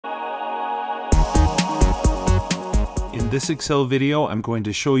this Excel video, I'm going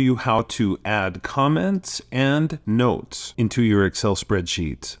to show you how to add comments and notes into your Excel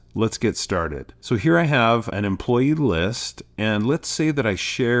spreadsheet. Let's get started. So here I have an employee list, and let's say that I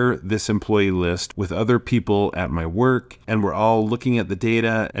share this employee list with other people at my work, and we're all looking at the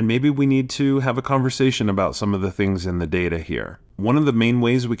data, and maybe we need to have a conversation about some of the things in the data here. One of the main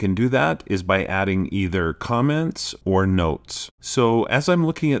ways we can do that is by adding either comments or notes. So as I'm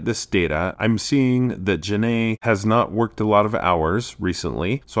looking at this data, I'm seeing that Janae has not worked a lot of hours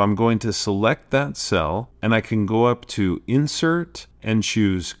recently. So I'm going to select that cell, and I can go up to Insert and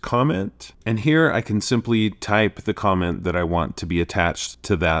choose Comment. And here I can simply type the comment that I want to be attached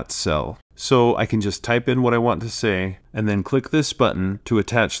to that cell. So I can just type in what I want to say and then click this button to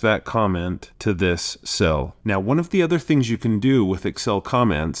attach that comment to this cell. Now, one of the other things you can do with Excel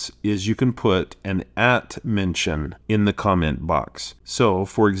comments is you can put an @ mention in the comment box. So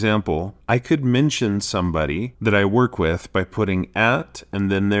for example, I could mention somebody that I work with by putting @ and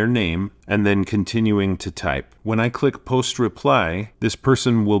then their name and then continuing to type. When I click post reply, this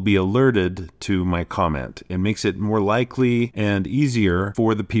person will be alerted to my comment. It makes it more likely and easier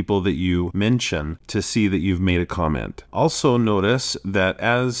for the people that you mention to see that you've made a comment. Also notice that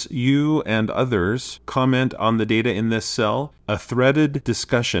as you and others comment on the data in this cell, a threaded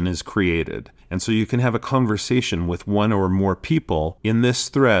discussion is created. And so you can have a conversation with one or more people in this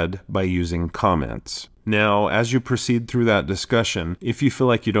thread by using comments. Now, as you proceed through that discussion, if you feel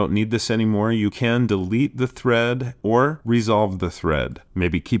like you don't need this anymore, you can delete the thread or resolve the thread.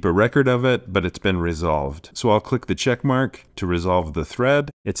 Maybe keep a record of it, but it's been resolved. So I'll click the check mark to resolve the thread.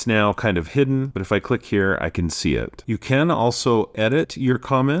 It's now kind of hidden, but if I click here, I can see it. You can also edit your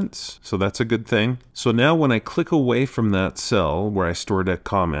comments, so that's a good thing. So now when I click away from that cell where I stored a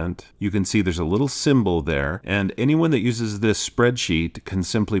comment, you can see there's a little symbol there, and anyone that uses this spreadsheet can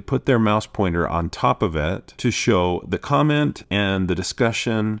simply put their mouse pointer on top of it to show the comment and the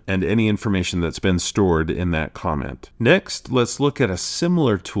discussion and any information that's been stored in that comment. Next, let's look at a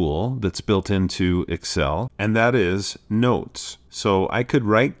similar tool that's built into Excel, and that is Notes. So I could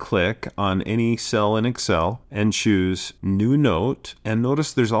right click on any cell in Excel and choose New Note, and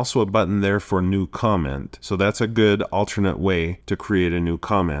notice there's also a button there for New Comment. So that's a good alternate way to create a new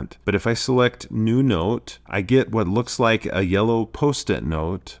comment. But if I select New Note, I get what looks like a yellow post-it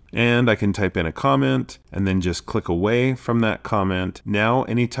note, and I can type in a comment and then just click away from that comment. Now,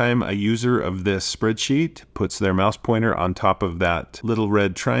 anytime a user of this spreadsheet puts their mouse pointer on top of that little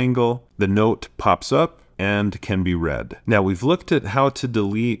red triangle, the note pops up and can be read. Now, we've looked at how to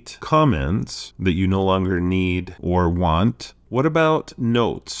delete comments that you no longer need or want. What about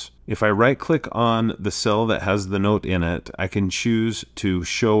notes? If I right click on the cell that has the note in it, I can choose to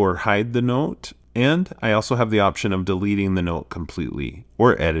show or hide the note. And I also have the option of deleting the note completely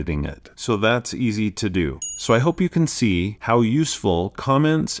or editing it. So that's easy to do. So I hope you can see how useful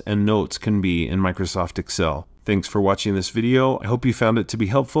comments and notes can be in Microsoft Excel. Thanks for watching this video. I hope you found it to be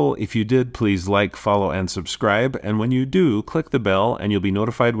helpful. If you did, please like, follow, and subscribe. And when you do, click the bell and you'll be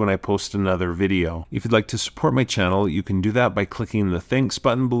notified when I post another video. If you'd like to support my channel, you can do that by clicking the thanks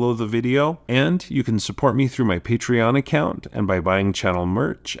button below the video. And you can support me through my Patreon account and by buying channel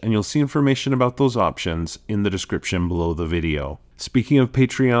merch. And you'll see information about those options in the description below the video. Speaking of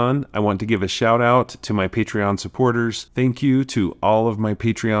Patreon, I want to give a shout out to my Patreon supporters. Thank you to all of my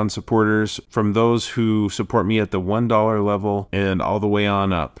Patreon supporters, from those who support me at the $1 level and all the way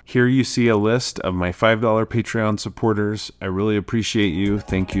on up. Here you see a list of my $5 Patreon supporters. I really appreciate you.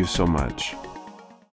 Thank you so much.